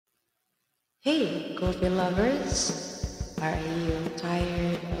Hey, coffee lovers! Are you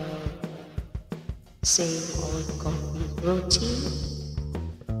tired of same old coffee routine?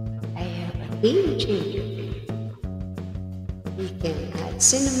 I have a game changer for you. You can add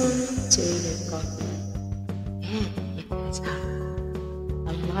cinnamon to your coffee, and it has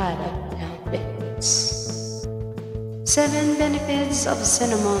a lot of health benefits. 7 benefits of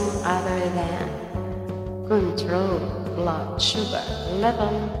cinnamon other than control blood sugar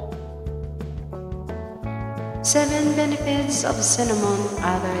level. 7 benefits of cinnamon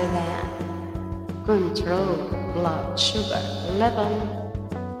other than control blood sugar level.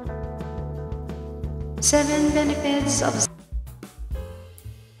 7 benefits of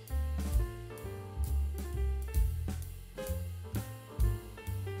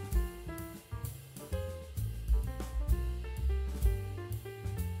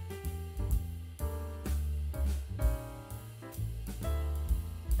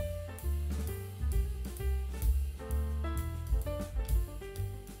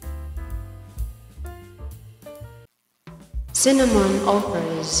Cinnamon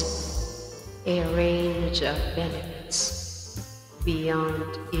offers a range of benefits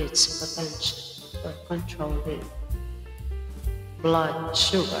beyond its potential for controlling blood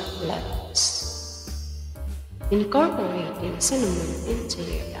sugar levels. Incorporating cinnamon into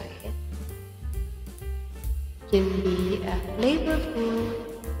your diet can be a flavorful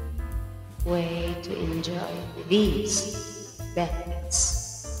way to enjoy these benefits.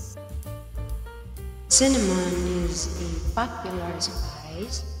 Cinnamon is a popular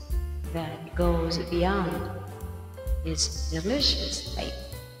spice that goes beyond its delicious flavor.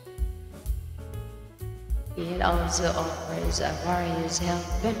 It also offers various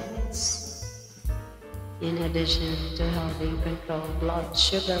health benefits, in addition to helping control blood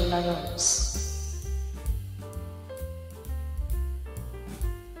sugar levels.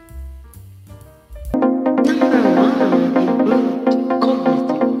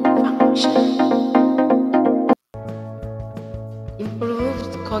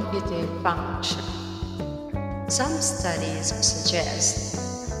 Improved cognitive function. Some studies suggest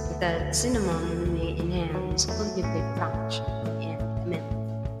that cinnamon may enhance cognitive function in memory,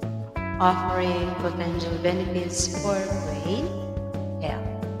 offering potential benefits for brain health.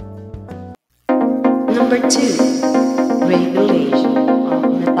 Number 2. Regulation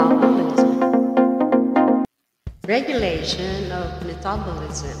of metabolism. Regulation of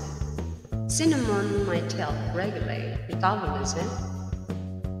metabolism. Cinnamon might help regulate metabolism,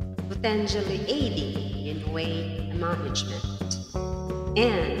 potentially aiding in weight management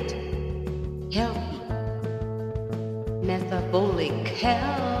and healthy metabolic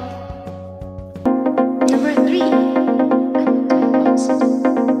health. Number 3.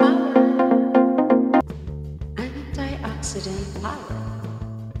 Antioxidant power. Antioxidant power.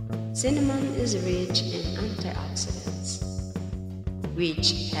 Cinnamon is rich in antioxidants,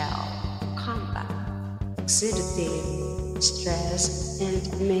 which help combat oxidative stress and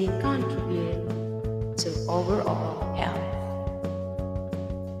may contribute to overall health.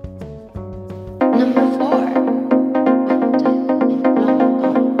 Number 4.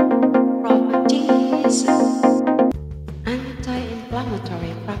 Anti-inflammatory properties.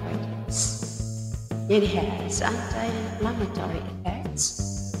 Anti-inflammatory properties. It has anti-inflammatory effects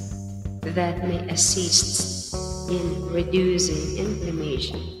that may assist in reducing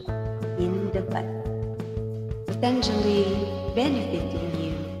inflammation in the body, potentially benefiting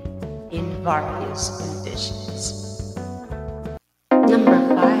you in various conditions. Number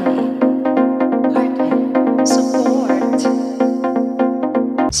 5. Heart health support.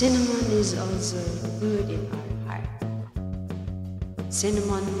 Cinnamon is also good in our heart.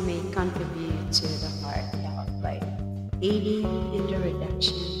 Cinnamon may contribute to the heart health by aiding in the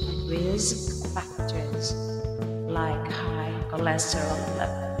reduction of risk factors like high cholesterol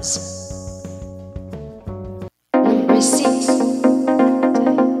levels. Number 6.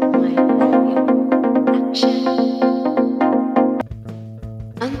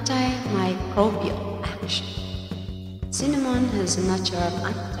 Antimicrobial action. Cinnamon has natural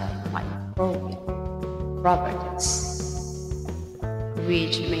antimicrobial properties,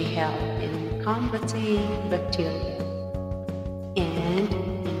 which may help in combating bacteria and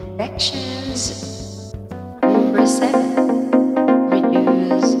infections. Number 7.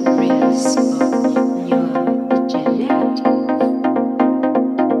 Reduce risk of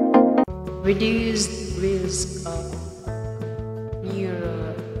neurodegenerative. Reduced risk of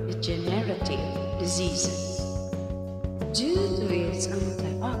neurodegenerative diseases due to its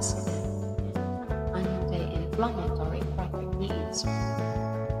antioxidant and anti-inflammatory properties.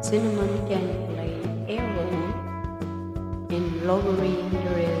 Cinnamon can play a role in lowering the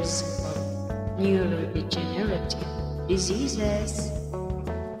risk of neurodegenerative diseases.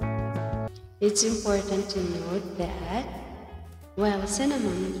 It's important to note that while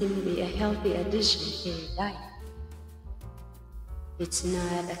cinnamon can be a healthy addition to your diet, it's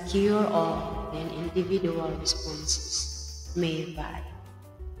not a cure-all and individual responses may vary.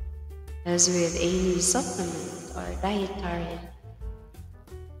 As with any supplement or dietary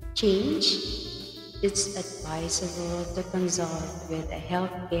change, it's advisable to consult with a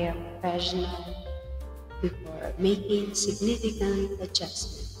healthcare professional before making significant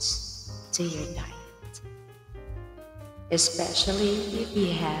adjustments to your diet, especially if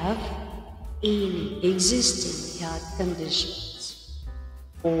you have any existing health conditions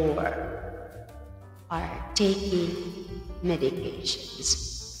or are taking medications.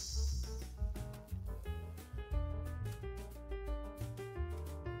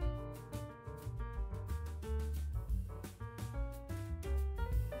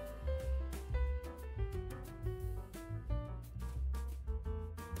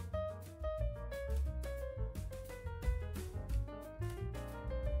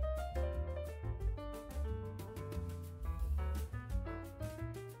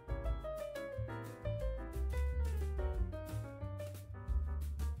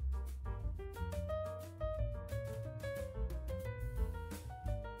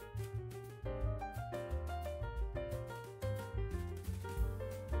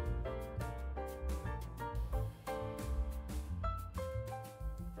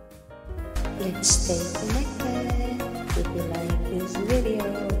 Let's stay connected. If you like this video,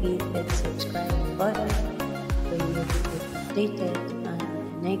 hit that subscribe button for you to get updated on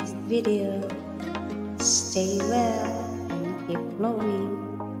the next video. Stay well and keep glowing.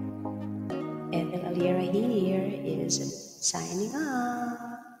 Ethel Allera here is signing off.